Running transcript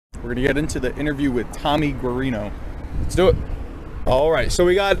We're going to get into the interview with Tommy Guarino. Let's do it. All right, so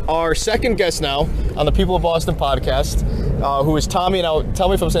we got our second guest now on the People of Boston podcast, who is Tommy. Now, tell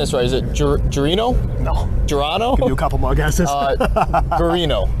me if I'm saying this right. Is it Guarino? No. Guarino? Can do a couple more guesses.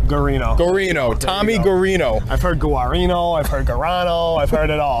 Guarino. Guarino. Guarino. Tommy Guarino. I've heard Guarino. I've heard Guarano. I've heard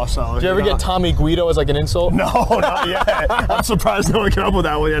it all. So. Did you ever get Tommy Guido as like an insult? No, not yet. I'm surprised no one came up with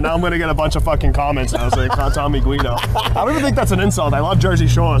that one yet. Now I'm gonna get a bunch of fucking comments now saying Tommy Guido. I don't even think that's an insult. I love Jersey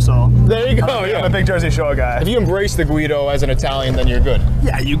Shore, so. There you go. I'm a big Jersey Shore guy. If you embrace the Guido as an Italian, then you're good.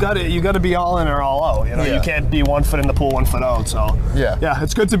 Yeah, you gotta be all in or all out. You know, you can't be 1 foot in the pool, 1 foot out. So. Yeah,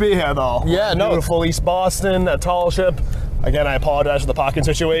 it's good to be here though. Yeah, no. Beautiful East Boston, that tall ship. Again, I apologize for the parking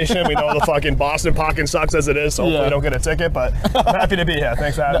situation. We know the fucking Boston parking sucks as it is, so hopefully I don't get a ticket, but I'm happy to be here.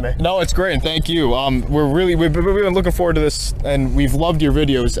 Thanks for having me. No, it's great, and thank you. We've been looking forward to this, and we've loved your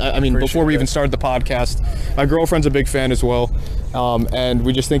videos. I mean, before we even started the podcast, my girlfriend's a big fan as well, and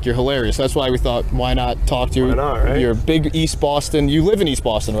we just think you're hilarious. That's why we thought, why not talk to you? Why not, right? You're big East Boston. You live in East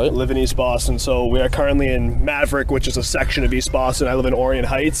Boston, right? I live in East Boston, so we are currently in Maverick, which is a section of East Boston. I live in Orient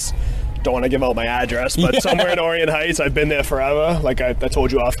Heights. Don't want to give out my address, but somewhere in Orient Heights. I've been there forever. Like I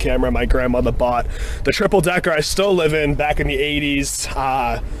told you off camera, my grandmother bought the triple decker I still live in back in the 80s.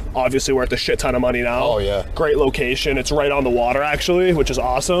 Obviously worth a shit ton of money now. Oh yeah. Great location. It's right on the water actually, which is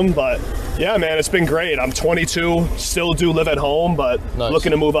awesome. But yeah, man, it's been great. I'm 22, still do live at home, but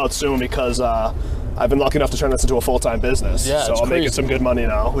looking to move out soon because I've been lucky enough to turn this into a full-time business. Yeah, so I'm making some good money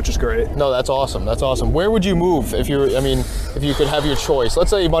now, which is great. No, that's awesome. That's awesome. Where would you move if if you could have your choice? Let's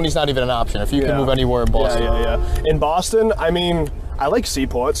say money's not even an option. If you could move anywhere in Boston. Yeah. In Boston, I mean, I like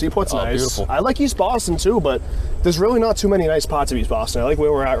Seaport. Seaport's nice. Beautiful. I like East Boston too, but there's really not too many nice parts of East Boston. I like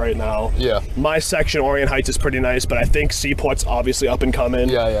where we're at right now. Yeah. My section, Orient Heights, is pretty nice, but I think Seaport's obviously up and coming.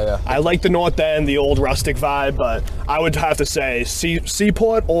 Yeah. I like the North End, the old rustic vibe, but I would have to say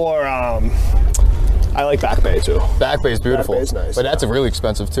Seaport or I like Back Bay too. Back Bay is beautiful. Back Bay's nice, but that's really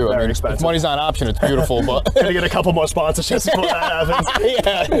expensive too. Very expensive. If money's not an option, it's beautiful, but gonna get a couple more sponsorships before that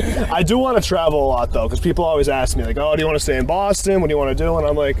happens. I do want to travel a lot though, because people always ask me like, "Oh, do you want to stay in Boston? What do you want to do?" And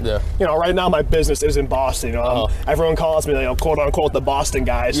I'm like, you know, right now my business is in Boston. You know, everyone calls me like, quote unquote, the Boston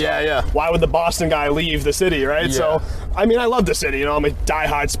guy. So why would the Boston guy leave the city, right? Yeah. So, I mean, I love the city. You know, I'm a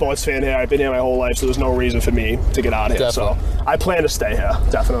diehard sports fan here. I've been here my whole life, so there's no reason for me to get out of here. Definitely. So, I plan to stay here,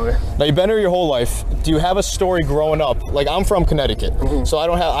 definitely. Now you've been here your whole life. Do you have a story growing up? Like I'm from Connecticut, so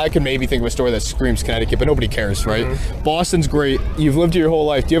I could maybe think of a story that screams Connecticut, but nobody cares, right? Boston's great. You've lived here your whole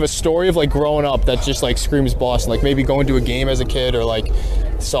life. Do you have a story of like growing up that just like screams Boston? Like maybe going to a game as a kid or like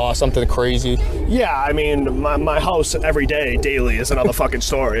saw something crazy? Yeah, I mean, my house every day, daily, is another fucking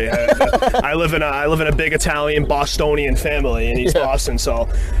story. I live in a big Italian Bostonian family in East Boston, so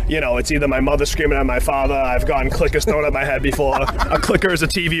you know it's either my mother screaming at my father. I've gotten clickers thrown at my head before. A clicker is a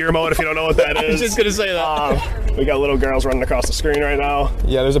TV remote, if you don't know what that is. I was just gonna say that. We got little girls running across the screen right now.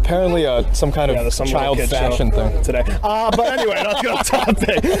 Yeah, there's apparently some kind of child fashion thing today. But anyway, not to get off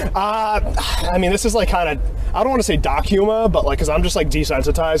topic. I mean, this is like kind of, I don't want to say doc humor, but like, cause I'm just like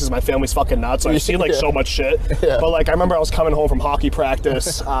desensitized because my family's fucking nuts. So I've seen like so much shit. But like, I remember I was coming home from hockey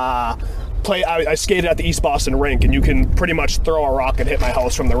practice. I skated at the East Boston rink, and you can pretty much throw a rock and hit my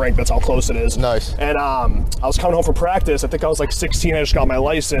house from the rink. That's how close it is. Nice. And I was coming home from practice. I think I was like 16. I just got my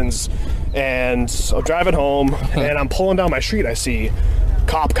license, and so I'm driving home, and I'm pulling down my street. I see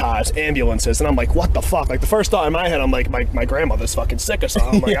cop cars, ambulances, and I'm like, what the fuck? Like the first thought in my head, I'm like, my grandmother's fucking sick or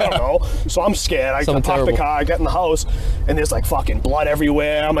something. I'm like, I don't know. So I'm scared. I park the car, I get in the house, and there's like fucking blood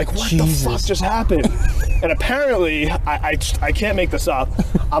everywhere. I'm like, what the fuck just happened? And apparently, I can't make this up.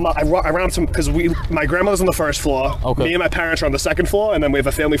 I ran up to, because my grandmother's on the first floor. Me and my parents are on the second floor, and then we have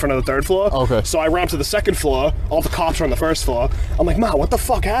a family friend on the third floor. So I ran up to the second floor. All the cops are on the first floor. I'm like, Ma, what the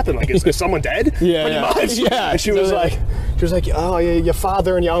fuck happened? Like, is someone dead? Pretty much. And she was like, oh, yeah, your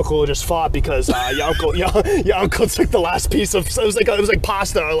father and your uncle just fought because your uncle took the last piece of, it was like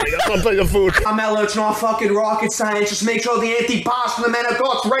pasta or like something of food. Carmelo, it's not fucking rocket science. Just make sure the anti-pasta and the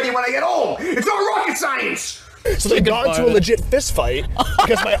Menagot's ready when I get home. It's not rocket science. So they got into a legit fist fight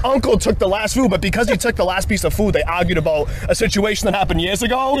because my uncle took the last food, but because he took the last piece of food, they argued about a situation that happened years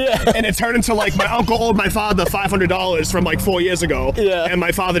ago, and it turned into like my uncle owed my father $500 from like 4 years ago, and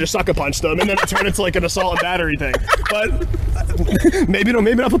my father just sucker punched him, and then it turned into like an assault and battery thing. But maybe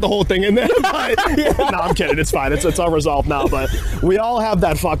not put the whole thing in there. But, no, I'm kidding. It's fine. It's all resolved now. But we all have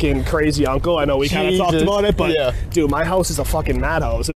that fucking crazy uncle. I know we kind of talked about it, but dude, my house is a fucking madhouse.